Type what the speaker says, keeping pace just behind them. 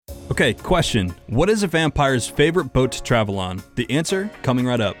Okay, question. What is a vampire's favorite boat to travel on? The answer coming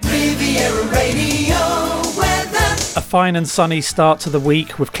right up. Riviera Radio weather. A fine and sunny start to the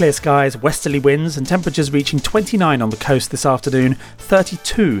week with clear skies, westerly winds and temperatures reaching 29 on the coast this afternoon,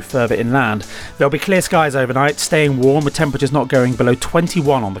 32 further inland. There'll be clear skies overnight, staying warm with temperatures not going below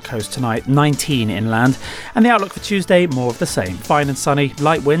 21 on the coast tonight, 19 inland. And the outlook for Tuesday, more of the same. Fine and sunny,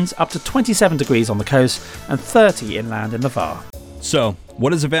 light winds up to 27 degrees on the coast and 30 inland in the Var. So,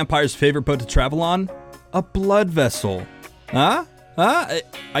 what is a vampire's favorite boat to travel on? A blood vessel. Huh? I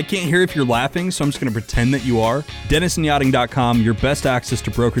can't hear if you're laughing, so I'm just going to pretend that you are. DennisandYachting.com, your best access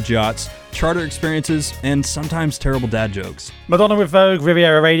to brokerage yachts, charter experiences, and sometimes terrible dad jokes. Madonna with Vogue,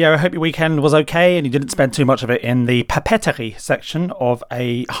 Riviera Radio. I hope your weekend was okay and you didn't spend too much of it in the papeterie section of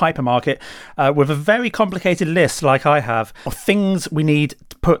a hypermarket with a very complicated list, like I have, of things we need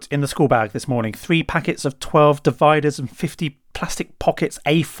to put in the school bag this morning. 3 packets of 12 dividers and 50 plastic pockets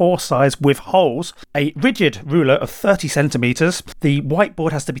A4 size with holes, a rigid ruler of 30 centimetres, the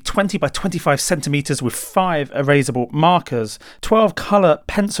whiteboard has to be 20 by 25 centimetres with 5 erasable markers, 12 colour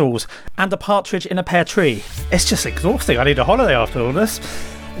pencils, and a partridge in a pear tree. It's just exhausting. I need a holiday after all this.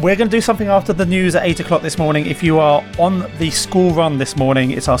 We're going to do something after the news at 8 o'clock this morning. If you are on the school run this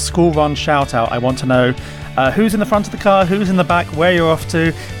morning, it's our school run shout out. I want to know who's in the front of the car, who's in the back, where you're off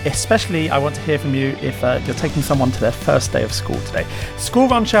to. Especially, I want to hear from you if you're taking someone to their first day of school today. School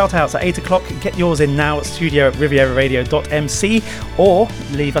run shout outs at 8 o'clock. Get yours in now at studio@rivieraradio.mc or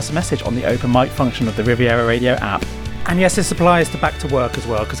leave us a message on the open mic function of the Riviera Radio app. And yes, this applies to back to work as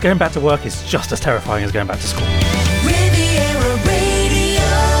well, because going back to work is just as terrifying as going back to school. Riviera Radio.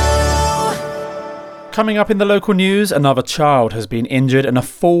 Coming up in the local news, another child has been injured in a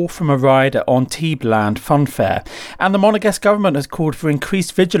fall from a ride at Antibes Land Fun Fair. And the Monegasque government has called for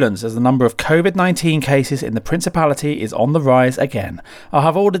increased vigilance as the number of COVID-19 cases in the Principality is on the rise again. I'll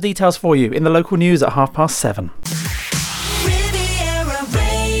have all the details for you in the local news at 7:30.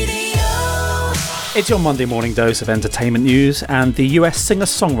 It's your Monday morning dose of entertainment news, and the US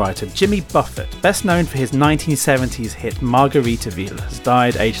singer-songwriter Jimmy Buffett, best known for his 1970s hit Margaritaville, has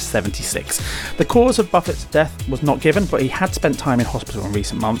died aged 76. The cause of Buffett's death was not given, but he had spent time in hospital in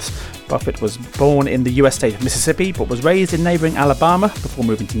recent months. Buffett was born in the US state of Mississippi, but was raised in neighbouring Alabama before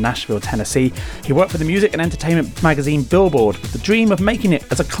moving to Nashville, Tennessee. He worked for the music and entertainment magazine Billboard with the dream of making it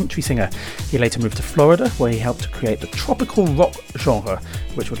as a country singer. He later moved to Florida, where he helped to create the tropical rock genre,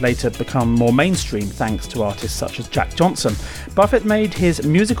 which would later become more mainstream thanks to artists such as Jack Johnson. Buffett made his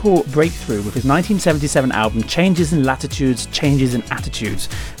musical breakthrough with his 1977 album Changes in Latitudes, Changes in Attitudes,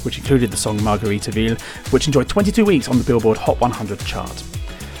 which included the song Margaritaville, which enjoyed 22 weeks on the Billboard Hot 100 chart.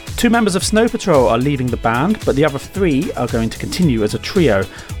 2 members of Snow Patrol are leaving the band, but the other 3 are going to continue as a trio.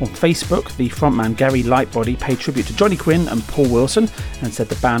 On Facebook, the frontman Gary Lightbody paid tribute to Johnny Quinn and Paul Wilson and said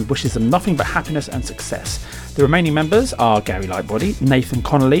the band wishes them nothing but happiness and success. The remaining members are Gary Lightbody, Nathan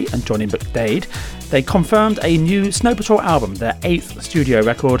Connolly and Johnny McDade. They confirmed a new Snow Patrol album, their 8th studio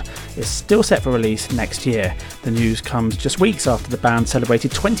record, is still set for release next year. The news comes just weeks after the band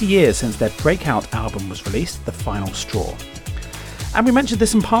celebrated 20 years since their breakout album was released, The Final Straw. And we mentioned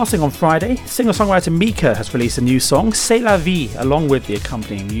this in passing on Friday. Singer-songwriter Mika has released a new song, C'est la vie, along with the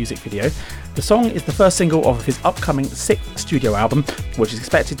accompanying music video. The song is the first single of his upcoming 6th studio album, which is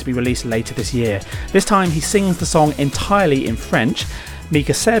expected to be released later this year. This time he sings the song entirely in French.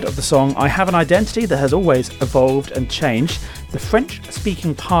 Mika said of the song, "I have an identity that has always evolved and changed. The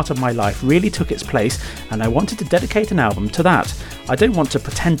French-speaking part of my life really took its place, and I wanted to dedicate an album to that. I don't want to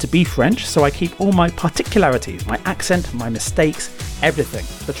pretend to be French, so I keep all my particularities, my accent, my mistakes, everything."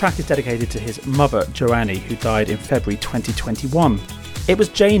 The track is dedicated to his mother, Joannie, who died in February 2021. It was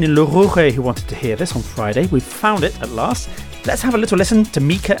Jane in Le Rouget who wanted to hear this on Friday. We've found it at last. Let's have a little listen to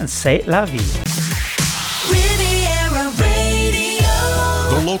Mika and C'est la vie.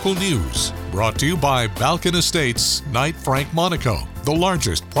 The local news, brought to you by Balkan Estates, Knight Frank Monaco, the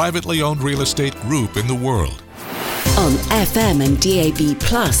largest privately owned real estate group in the world. On FM and DAB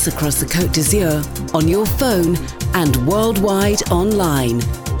Plus across the Côte d'Azur, on your phone and worldwide online.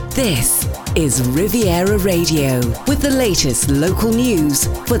 This is Riviera Radio with the latest local news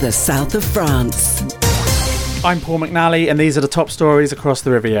for the south of France. I'm Paul McNally, and these are the top stories across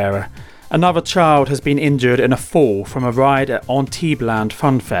the Riviera. Another child has been injured in a fall from a ride at Antibes Land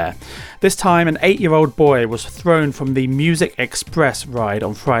Fun Fair. This time, an 8-year-old boy was thrown from the Music Express ride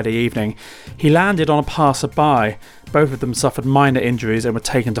on Friday evening. He landed on a passerby. Both of them suffered minor injuries and were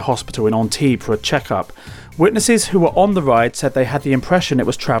taken to hospital in Antibes for a checkup. Witnesses who were on the ride said they had the impression it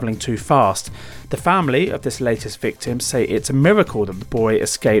was travelling too fast. The family of this latest victim say it's a miracle that the boy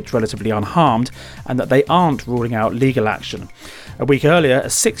escaped relatively unharmed and that they aren't ruling out legal action. A week earlier, a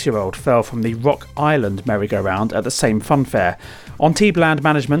 6-year-old fell from the Rock Island merry-go-round at the same funfair. Antibes Land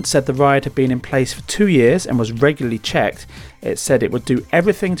Management said the ride had been in place for 2 years and was regularly checked. It said it would do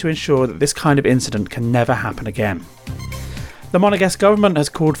everything to ensure that this kind of incident can never happen again. The Monegasque government has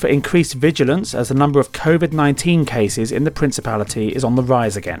called for increased vigilance as the number of COVID-19 cases in the Principality is on the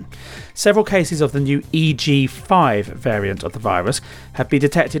rise again. Several cases of the new EG5 variant of the virus have been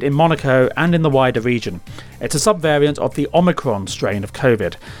detected in Monaco and in the wider region. It's a subvariant of the Omicron strain of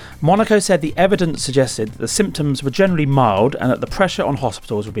COVID. Monaco said the evidence suggested that the symptoms were generally mild and that the pressure on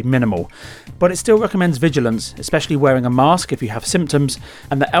hospitals would be minimal. But it still recommends vigilance, especially wearing a mask if you have symptoms,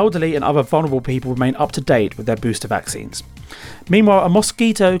 and the elderly and other vulnerable people remain up to date with their booster vaccines. Meanwhile, a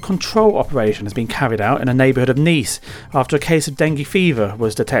mosquito control operation has been carried out in a neighbourhood of Nice after a case of dengue fever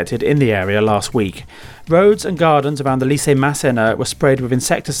was detected in the area last week. Roads and gardens around the Lycée Masséna were sprayed with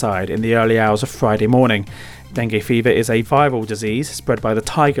insecticide in the early hours of Friday morning. Dengue fever is a viral disease spread by the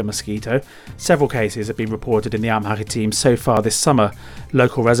tiger mosquito. Several cases have been reported in the Alpes-Maritimes so far this summer.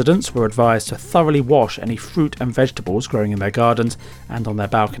 Local residents were advised to thoroughly wash any fruit and vegetables growing in their gardens and on their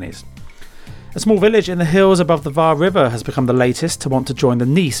balconies. A small village in the hills above the Var River has become the latest to want to join the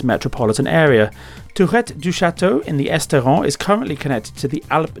Nice metropolitan area. Tourette du Château in the Estéron is currently connected to the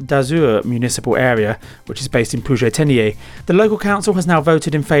Alpes d'Azur municipal area, which is based in Puget-Théniers. The local council has now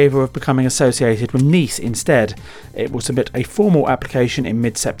voted in favour of becoming associated with Nice instead. It will submit a formal application in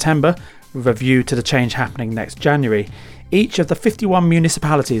mid-September, with a view to the change happening next January. Each of the 51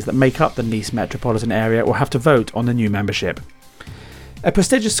 municipalities that make up the Nice metropolitan area will have to vote on the new membership. A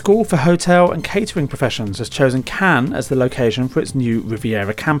prestigious school for hotel and catering professions has chosen Cannes as the location for its new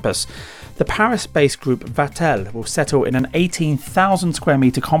Riviera campus. The Paris-based group Vatel will settle in an 18,000 square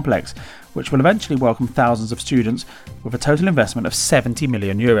metre complex, which will eventually welcome thousands of students with a total investment of €70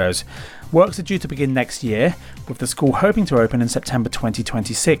 million. Works are due to begin next year, with the school hoping to open in September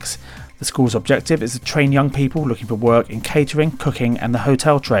 2026. The school's objective is to train young people looking for work in catering, cooking and the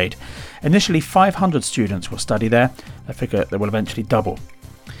hotel trade. Initially 500 students will study there, a figure that will eventually double.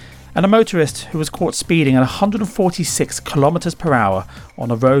 And a motorist who was caught speeding at 146 km per hour on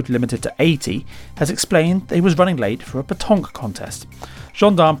a road limited to 80 has explained that he was running late for a pétanque contest.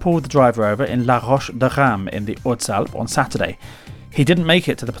 Gendarmes pulled the driver over in La Roche-de-Rame in the Hautes-Alpes on Saturday. He didn't make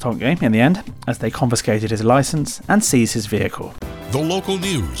it to the pétanque game in the end, as they confiscated his licence and seized his vehicle. The local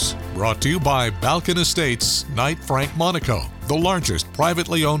news, brought to you by Balkan Estates, Knight Frank Monaco, the largest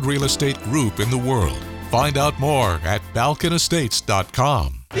privately owned real estate group in the world. Find out more at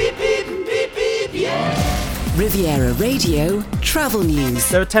balkanestates.com. Beep, beep, beep, beep, yeah. Riviera Radio Travel News.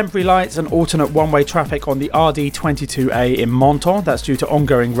 There are temporary lights and alternate one-way traffic on the RD22A in Menton. That's due to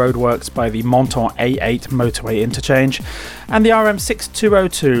ongoing roadworks by the Menton A8 motorway interchange. And the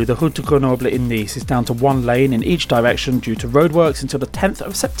RM6202, the Route de Grenoble in Nice, is down to one lane in each direction due to roadworks until the 10th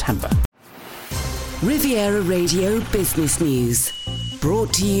of September. Riviera Radio Business News.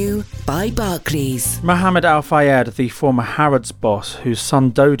 Brought to you by Barclays. Mohammed Al Fayed, the former Harrods boss, whose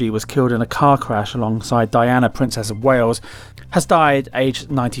son Dodi was killed in a car crash alongside Diana, Princess of Wales, has died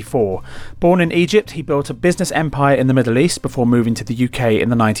aged 94. Born in Egypt, he built a business empire in the Middle East before moving to the UK in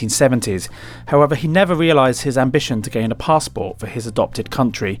the 1970s. However, he never realised his ambition to gain a passport for his adopted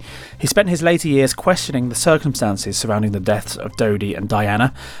country. He spent his later years questioning the circumstances surrounding the deaths of Dodi and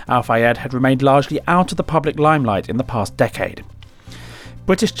Diana. Al Fayed had remained largely out of the public limelight in the past decade.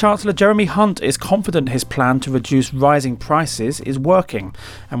 British Chancellor Jeremy Hunt is confident his plan to reduce rising prices is working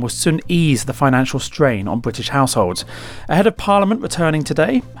and will soon ease the financial strain on British households. Ahead of Parliament returning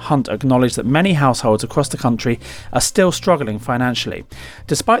today, Hunt acknowledged that many households across the country are still struggling financially.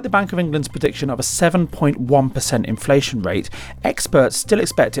 Despite the Bank of England's prediction of a 7.1% inflation rate, experts still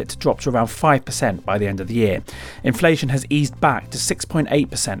expect it to drop to around 5% by the end of the year. Inflation has eased back to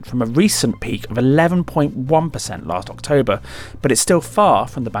 6.8% from a recent peak of 11.1% last October, but it's still far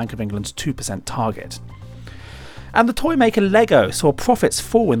from the Bank of England's 2% target. And the toy maker Lego saw profits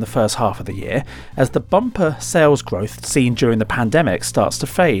fall in the first half of the year as the bumper sales growth seen during the pandemic starts to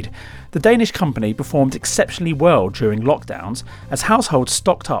fade. The Danish company performed exceptionally well during lockdowns as households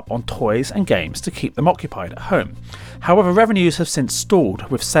stocked up on toys and games to keep them occupied at home. However, revenues have since stalled,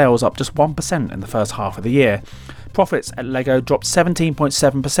 with sales up just 1% in the first half of the year. Profits at LEGO dropped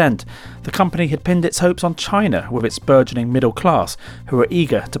 17.7%. The company had pinned its hopes on China with its burgeoning middle class, who are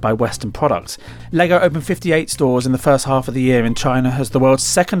eager to buy Western products. LEGO opened 58 stores in the first half of the year in China as the world's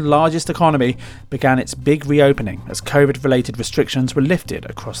second largest economy began its big reopening as COVID-related restrictions were lifted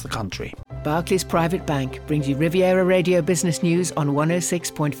across the country. Barclays Private Bank brings you Riviera Radio Business News on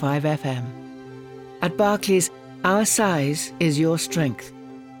 106.5 FM. At Barclays, our size is your strength.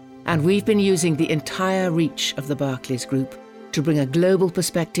 And we've been using the entire reach of the Barclays Group to bring a global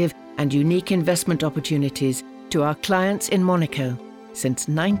perspective and unique investment opportunities to our clients in Monaco since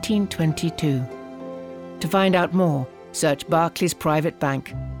 1922. To find out more, search Barclays Private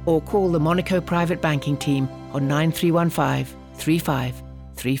Bank or call the Monaco Private Banking Team on 9315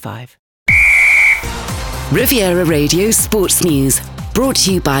 3535. Riviera Radio Sports News. Brought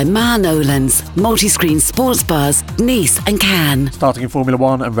to you by Ma Nolan's, multi-screen sports bars, Nice and Cannes. Starting in Formula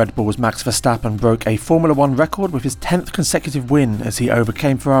 1, and Red Bull's Max Verstappen broke a Formula 1 record with his 10th consecutive win as he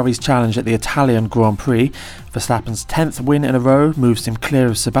overcame Ferrari's challenge at the Italian Grand Prix. Verstappen's 10th win in a row moves him clear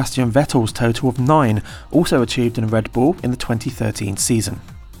of Sebastian Vettel's total of 9, also achieved in Red Bull in the 2013 season.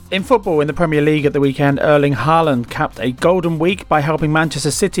 In football, in the Premier League at the weekend, Erling Haaland capped a golden week by helping Manchester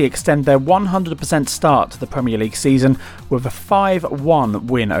City extend their 100% start to the Premier League season with a 5-1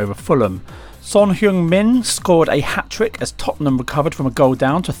 win over Fulham. Son Heung-min scored a hat-trick as Tottenham recovered from a goal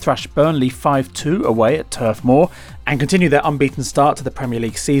down to thrash Burnley 5-2 away at Turf Moor and continue their unbeaten start to the Premier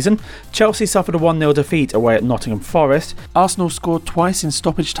League season. Chelsea suffered a 1-0 defeat away at Nottingham Forest. Arsenal scored twice in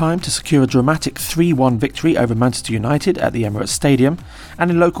stoppage time to secure a dramatic 3-1 victory over Manchester United at the Emirates Stadium.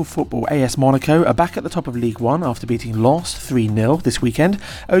 And in local football, AS Monaco are back at the top of League One after beating Lens 3-0 this weekend.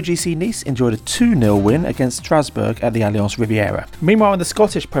 OGC Nice enjoyed a 2-0 win against Strasbourg at the Allianz Riviera. Meanwhile, in the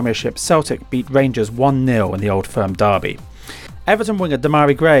Scottish Premiership, Celtic beat Rangers 1-0 in the Old Firm derby. Everton winger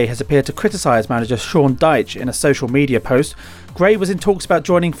Demarai Gray has appeared to criticise manager Sean Dyche in a social media post. Gray was in talks about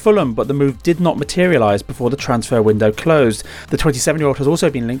joining Fulham, but the move did not materialise before the transfer window closed. The 27-year-old has also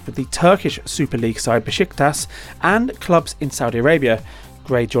been linked with the Turkish Super League side Besiktas and clubs in Saudi Arabia.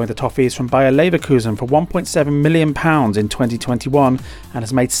 Gray joined the Toffees from Bayer Leverkusen for £1.7 million in 2021 and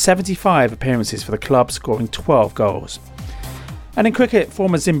has made 75 appearances for the club, scoring 12 goals. And in cricket,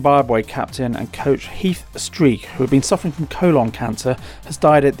 former Zimbabwe captain and coach Heath Streak, who had been suffering from colon cancer, has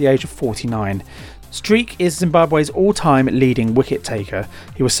died at the age of 49. Streak is Zimbabwe's all-time leading wicket-taker.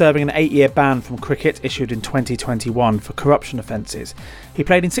 He was serving an 8-year ban from cricket issued in 2021 for corruption offences. He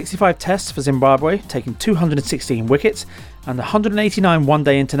played in 65 tests for Zimbabwe, taking 216 wickets, and 189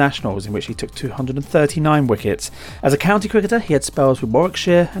 one-day internationals in which he took 239 wickets. As a county cricketer, he had spells with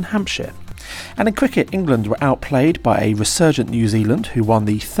Warwickshire and Hampshire. And in cricket, England were outplayed by a resurgent New Zealand, who won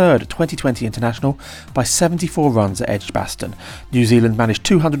the third 2020 international by 74 runs at Edgbaston. New Zealand managed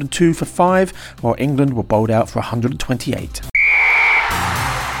 202 for 5, while England were bowled out for 128.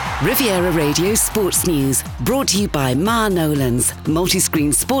 Riviera Radio Sports News, brought to you by Ma Nolan's,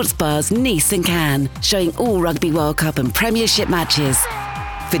 multi-screen sports bars, Nice and Cannes, showing all Rugby World Cup and Premiership matches.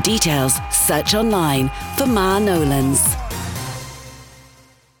 For details, search online for Ma Nolan's.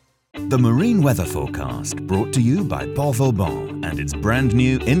 The Marine Weather Forecast, brought to you by Port Vauban and its brand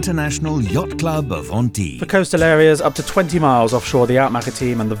new International Yacht Club of Antibes. For coastal areas up to 20 miles offshore the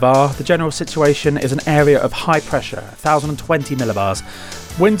Alpes-Maritimes and the Var, the general situation is an area of high pressure, 1,020 millibars.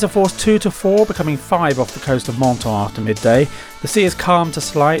 Winds are force 2 to 4, becoming 5 off the coast of Menton after midday. The sea is calm to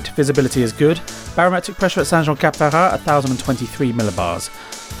slight, visibility is good. Barometric pressure at Saint-Jean-Cap-Ferrat, 1,023 millibars.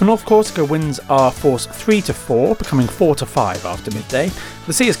 For North Corsica, winds are force 3 to 4, becoming 4 to 5 after midday.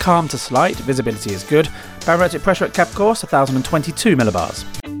 The sea is calm to slight, visibility is good. Barometric pressure at Cap Corse, 1,022 millibars.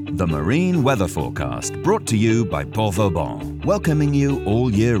 The Marine Weather Forecast, brought to you by Port Vauban, welcoming you all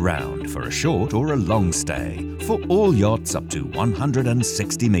year round for a short or a long stay for all yachts up to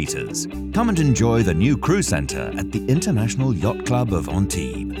 160 metres. Come and enjoy the new crew centre at the International Yacht Club of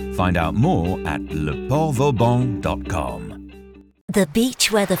Antibes. Find out more at leportvauban.com. The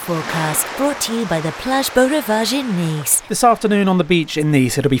Beach Weather Forecast, brought to you by the Plage Beau Rivage in Nice. This afternoon on the beach in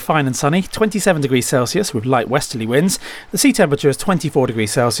Nice, it'll be fine and sunny, 27 degrees Celsius with light westerly winds. The sea temperature is 24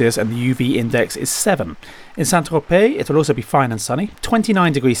 degrees Celsius and the UV index is 7. In Saint-Tropez, it'll also be fine and sunny,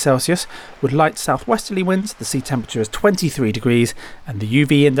 29 degrees Celsius with light southwesterly winds. The sea temperature is 23 degrees and the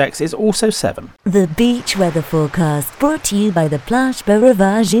UV index is also 7. The Beach Weather Forecast, brought to you by the Plage Beau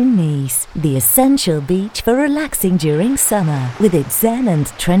Rivage in Nice, the essential beach for relaxing during summer, with its zen and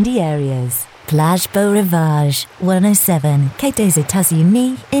trendy areas. Plage Beau Rivage, 107 Quai des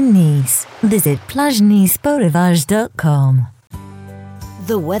États-Unis in Nice. Visit plagenicebeaurivage.com.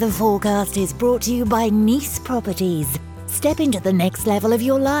 The weather forecast is brought to you by Nice Properties, Step into the next level of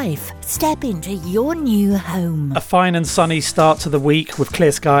your life. Step into your new home. A fine and sunny start to the week with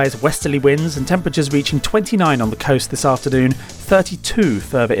clear skies, westerly winds and temperatures reaching 29 on the coast this afternoon, 32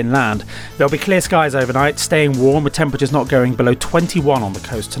 further inland. There'll be clear skies overnight, staying warm with temperatures not going below 21 on the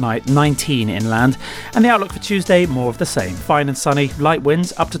coast tonight, 19 inland. And the outlook for Tuesday, more of the same. Fine and sunny, light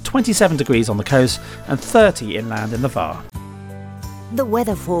winds up to 27 degrees on the coast and 30 inland in the Var. The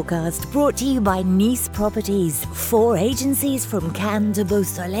weather forecast brought to you by Nice Properties. 4 agencies from Cannes to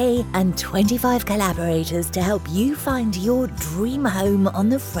Beausoleil and 25 collaborators to help you find your dream home on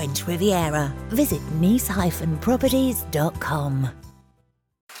the French Riviera. Visit nice-properties.com.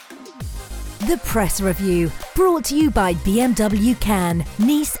 The Press Review, brought to you by BMW Cannes,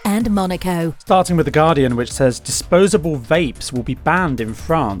 Nice and Monaco. Starting with The Guardian, which says disposable vapes will be banned in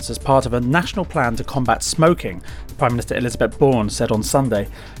France as part of a national plan to combat smoking, Prime Minister Elisabeth Borne said on Sunday.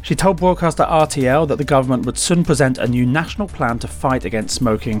 She told broadcaster RTL that the government would soon present a new national plan to fight against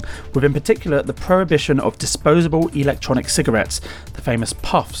smoking, with in particular the prohibition of disposable electronic cigarettes, the famous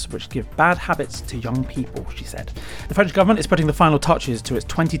puffs, which give bad habits to young people, she said. The French government is putting the final touches to its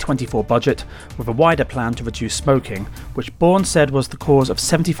 2024 budget, with a wider plan to reduce smoking, which Borne said was the cause of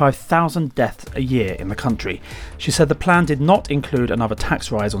 75,000 deaths a year in the country. She said the plan did not include another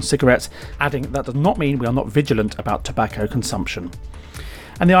tax rise on cigarettes, adding that does not mean we are not vigilant about tobacco consumption.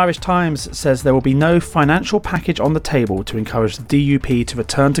 And the Irish Times says there will be no financial package on the table to encourage the DUP to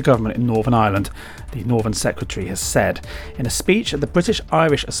return to government in Northern Ireland, the Northern Secretary has said. In a speech at the British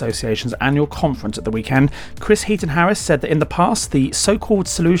Irish Association's annual conference at the weekend, Chris Heaton-Harris said that in the past the so-called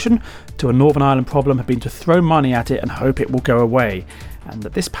solution to a Northern Ireland problem had been to throw money at it and hope it will go away, and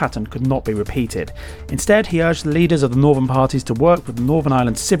that this pattern could not be repeated. Instead, he urged the leaders of the Northern parties to work with the Northern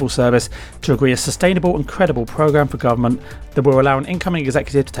Ireland Civil Service to agree a sustainable and credible programme for government that will allow an incoming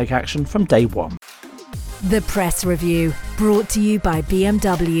executive to take action from day one. The Press Review, brought to you by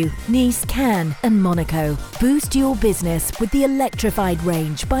BMW, Nice, Cannes and Monaco. Boost your business with the electrified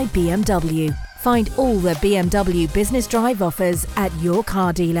range by BMW. Find all the BMW Business Drive offers at your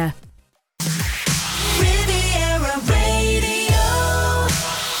car dealer.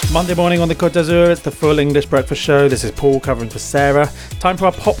 Monday morning on the Côte d'Azur, it's the full English breakfast show. This is Paul covering for Sarah. Time for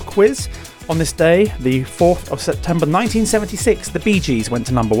our pop quiz. On this day, the 4th of September 1976, the Bee Gees went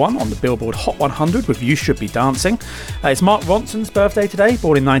to number 1 on the Billboard Hot 100 with You Should Be Dancing. It's Mark Ronson's birthday today,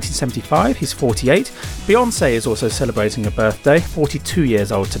 born in 1975. He's 48. Beyonce is also celebrating a birthday, 42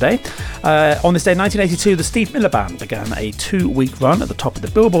 years old today. On this day, 1982, the Steve Miller Band began a 2-week run at the top of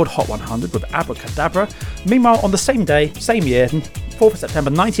the Billboard Hot 100 with Abracadabra. Meanwhile, on the same day, same year, 4th of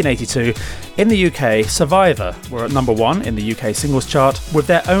September 1982, in the UK, Survivor were at number 1 in the UK singles chart with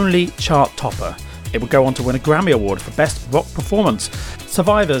their only chart topper. It would go on to win a Grammy Award for Best Rock Performance.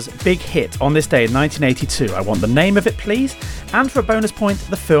 Survivor's big hit on this day in 1982, I Want the Name of It Please, and for a bonus point,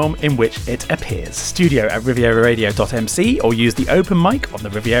 the film in which it appears. Studio at rivieraradio.mc or use the open mic on the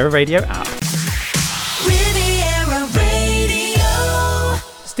Riviera Radio app.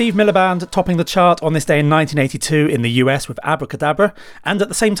 Steve Miller Band topping the chart on this day in 1982 in the US with Abracadabra, and at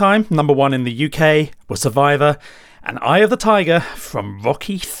the same time, number 1 in the UK was Survivor and Eye of the Tiger from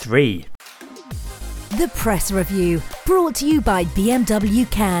Rocky 3. The Press Review, brought to you by BMW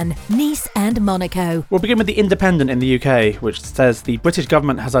Cannes, Nice and Monaco. We'll begin with The Independent in the UK, which says the British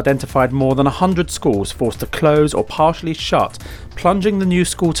government has identified more than 100 schools forced to close or partially shut, plunging the new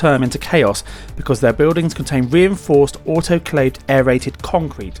school term into chaos because their buildings contain reinforced autoclaved aerated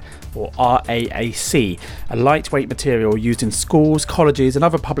concrete, or RAAC, a lightweight material used in schools, colleges and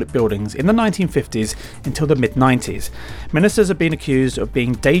other public buildings in the 1950s until the mid-90s. Ministers have been accused of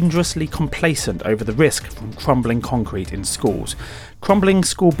being dangerously complacent over the risk from crumbling concrete in schools. Crumbling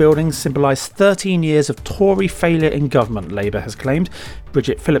school buildings symbolise 13 years of Tory failure in government, Labour has claimed.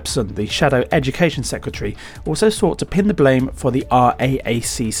 Bridget Phillipson, the Shadow Education Secretary, also sought to pin the blame for the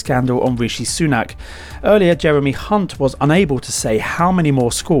RAAC scandal on Rishi Sunak. Earlier, Jeremy Hunt was unable to say how many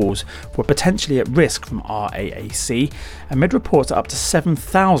more schools were potentially at risk from RAAC, amid reports that up to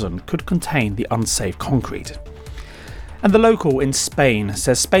 7,000 could contain the unsafe concrete. And The Local in Spain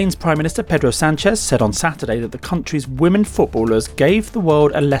says Spain's Prime Minister Pedro Sanchez said on Saturday that the country's women footballers gave the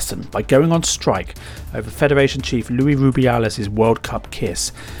world a lesson by going on strike over Federation chief Luis Rubiales' World Cup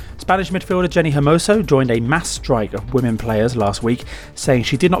kiss. Spanish midfielder Jenny Hermoso joined a mass strike of women players last week, saying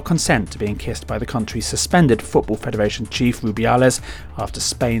she did not consent to being kissed by the country's suspended Football Federation chief Rubiales after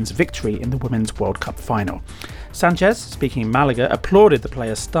Spain's victory in the Women's World Cup final. Sanchez, speaking in Malaga, applauded the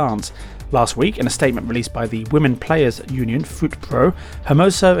players' stance, Last week, in a statement released by the Women Players Union, FUTPRO,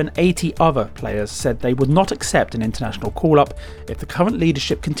 Hermoso and 80 other players said they would not accept an international call-up if the current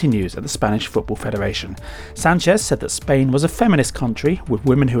leadership continues at the Spanish Football Federation. Sanchez said that Spain was a feminist country with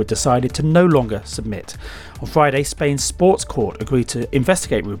women who had decided to no longer submit. On Friday, Spain's sports court agreed to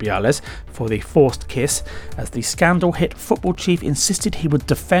investigate Rubiales for the forced kiss, as the scandal-hit football chief insisted he would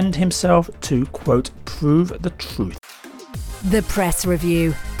defend himself to, quote, prove the truth. The Press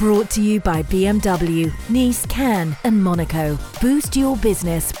Review, brought to you by BMW, Nice, Cannes and Monaco. Boost your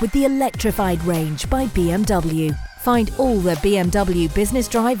business with the electrified range by BMW. Find all the BMW Business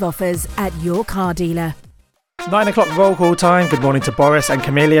Drive offers at your car dealer. 9 o'clock roll call time. Good morning to Boris and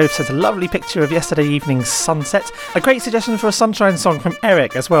Camilio, who sent a lovely picture of yesterday evening's sunset. A great suggestion for a sunshine song from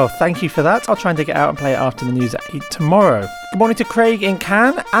Eric as well. Thank you for that. I'll try and dig it out and play it after the news at 8 tomorrow. Good morning to Craig in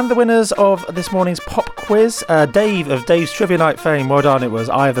Cannes and the winners of this morning's pop quiz. Dave of Dave's Trivia Night fame. Well done. It was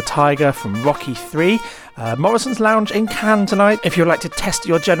Eye of the Tiger from Rocky 3. Morrison's Lounge in Cannes tonight if you'd like to test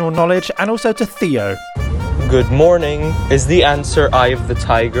your general knowledge. And also to Theo. Good morning. Is the answer Eye of the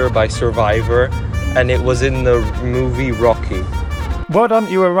Tiger by Survivor? And it was in the movie Rocky. Well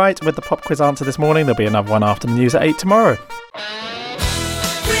done, you were right with the pop quiz answer this morning. There'll be another one after the news at 8 tomorrow.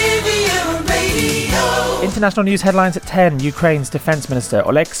 International news headlines at 10. Ukraine's Defence Minister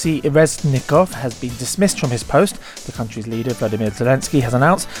Oleksiy Reznikov has been dismissed from his post, the country's leader Vladimir Zelensky has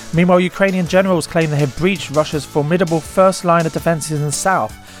announced. Meanwhile, Ukrainian generals claim they have breached Russia's formidable first line of defences in the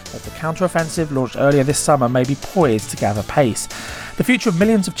south, as the counter-offensive launched earlier this summer may be poised to gather pace. The future of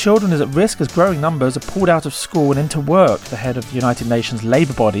millions of children is at risk as growing numbers are pulled out of school and into work, the head of the United Nations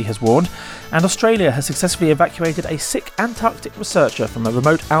Labour Body has warned. And Australia has successfully evacuated a sick Antarctic researcher from a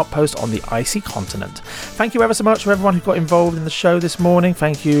remote outpost on the icy continent. Thank you ever so much for everyone who got involved in the show this morning.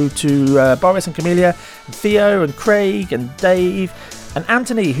 Thank you to Boris and Camelia, and Theo and Craig and Dave and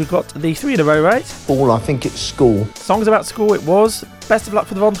Anthony, who got the 3 in a row right. I think it's school. Songs about school it was. Best of luck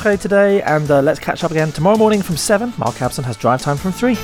for the rentrée today, and let's catch up again tomorrow morning from 7. Mark Abson has drive time from 3.